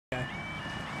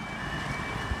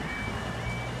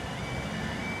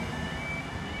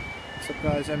What's up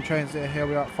guys, M Trains here,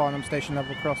 we are at Farnham Station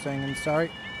Level Crossing in Surrey.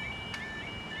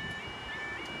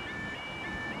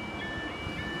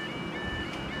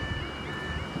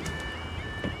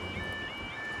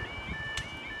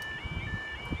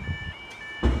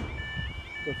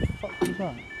 The fuck was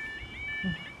that?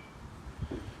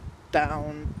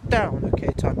 Down,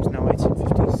 okay, time's now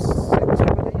 18:56 I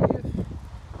believe.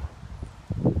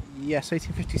 Yes,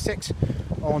 18:56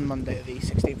 on Monday the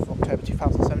 16th of October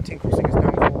 2017. Crossing is now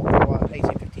for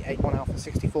 18:58, 1 hour for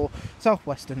 64 South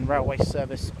Western Railway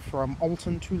service from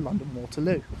Alton to London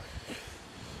Waterloo.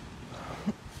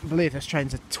 I believe this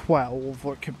train's at 12,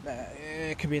 or it could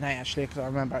be an 8 actually, because I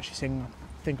remember actually seeing, I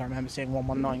think I remember seeing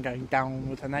 119 going down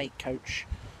with an 8 coach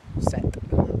set.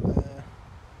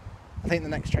 I think the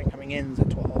next train coming in is at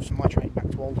 12, so my train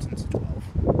back to Alton's at 12.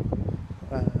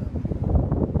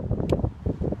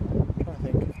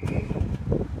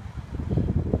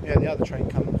 Yeah, the other train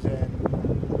comes in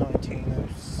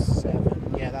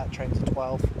 1907. Yeah, that train's at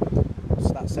 12. So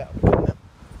that set will be coming in.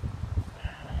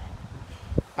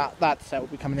 That set will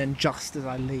be coming in just as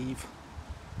I leave.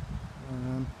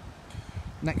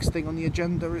 Next thing on the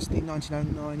agenda is the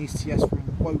 1909 ECS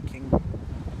from Woking.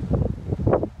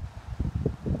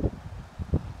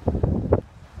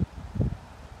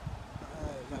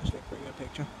 It's actually a pretty good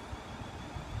picture.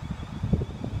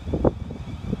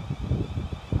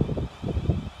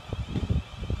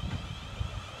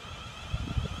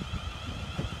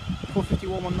 Do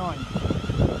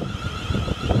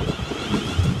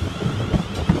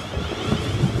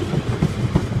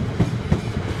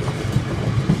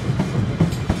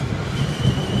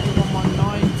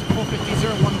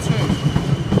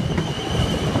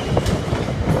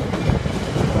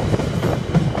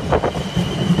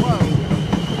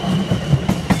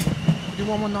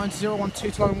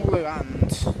to London Waterloo,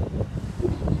 and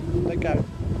they go.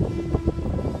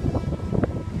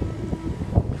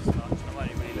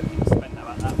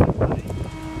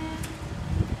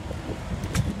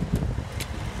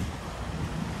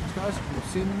 Guys, we'll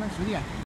see you in the next video.